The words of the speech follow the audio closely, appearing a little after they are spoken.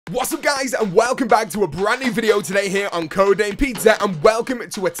What's up guys, and welcome back to a brand new video today here on CodeNamePizza, and welcome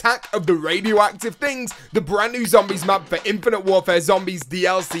to Attack of the Radioactive Things, the brand new zombies map for Infinite Warfare Zombies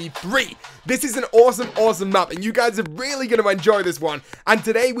DLC3. This is an awesome map, and you guys are really going to enjoy this one. And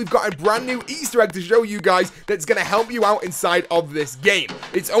today we've got a brand new Easter egg to show you guys that's going to help you out inside of this game.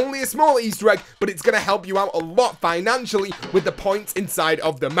 It's only a small Easter egg, but it's going to help you out a lot financially with the points inside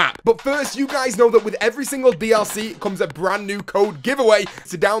of the map. But first, you guys know that with every single DLC comes a brand new code giveaway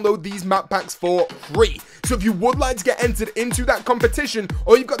to download these map packs for free. So if you would like to get entered into that competition,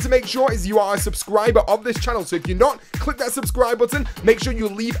 all you've got to make sure is you are a subscriber of this channel. So if you're not, click that subscribe button, make sure you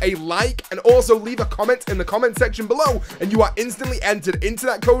leave a like, and also leave a comment in the comment section below, and you are instantly entered into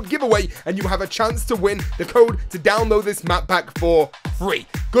that code giveaway, and you have a chance to win the code to download this map pack for free.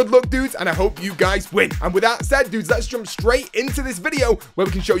 Good luck, dudes, and I hope you guys win. And with that said, dudes, let's jump straight into this video where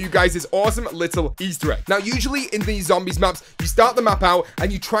we can show you guys this awesome little Easter egg. Now, usually in these zombies maps, you start the map out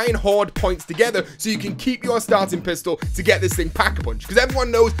and you try and hoard points together so you can keep your starting pistol to get this thing pack-a-punch, because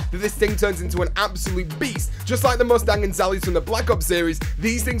everyone knows that this thing turns into an absolute beast. Just like the Mustang and Sally's from the Black Ops series,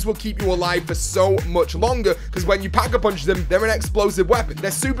 these things will keep you alive for so much longer, because when you pack-a-punch them, they're an explosive weapon.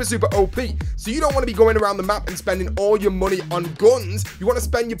 They're super OP. So you don't want to be going around the map and spending all your money on guns. You want to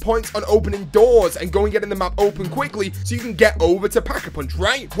spend your points on opening doors and going getting the map open quickly so you can get over to pack-a-punch,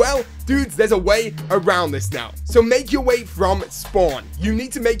 right? Well, dudes, there's a way around this now. So make your way from spawn. You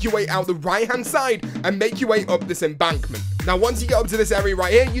need to make your way out the right-hand side and make your way up this embankment. Now, once you get up to this area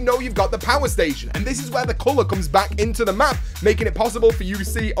right here, you know you've got the power station, and this is where the color comes back into the map, making it possible for you to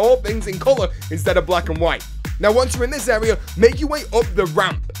see all things in color instead of black and white. Now, once you're in this area, make your way up the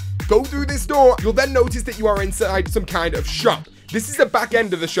ramp. Go through this door. You'll then notice that you are inside some kind of shop. This is the back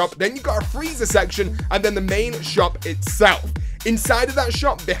end of the shop. Then you've got a freezer section, and then the main shop itself. Inside of that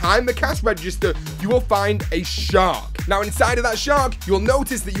shop, behind the cash register, you will find a shark. Now, inside of that shark, you'll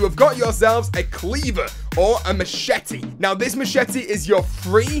notice that you have got yourselves a cleaver or a machete. Now, this machete is your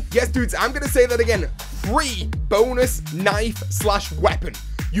free, yes, dudes, I'm going to say that again, free bonus knife/weapon.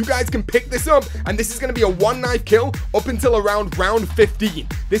 You guys can pick this up, and this is going to be a one knife kill up until around round 15.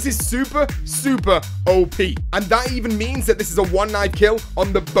 This is super OP. And that even means that this is a one knife kill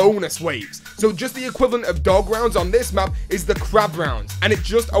on the bonus waves. So just the equivalent of dog rounds on this map is the crab rounds. And it's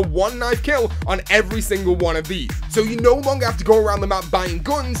just a one knife kill on every single one of these. So you no longer have to go around the map buying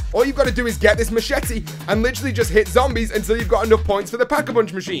guns. All you've got to do is get this machete and literally just hit zombies until you've got enough points for the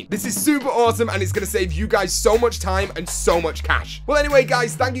pack-a-punch machine. This is super awesome, and it's going to save you guys so much time and so much cash. Well, anyway,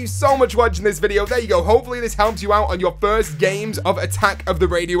 guys, thank you so much for watching this video. There you go. Hopefully this helps you out on your first games of Attack of the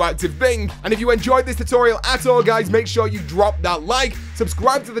Radioactive Thing. And if you enjoyed this tutorial at all, guys, make sure you drop that like,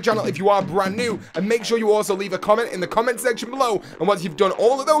 subscribe to the channel if you are brand new, and make sure you also leave a comment in the comment section below. And once you've done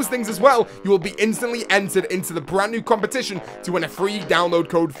all of those things as well, you will be instantly entered into the brand new competition to win a free download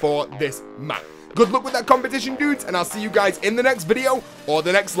code for this map. Good luck with that competition, dudes, and I'll see you guys in the next video or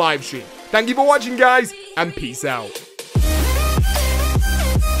the next live stream. Thank you for watching, guys, and peace out.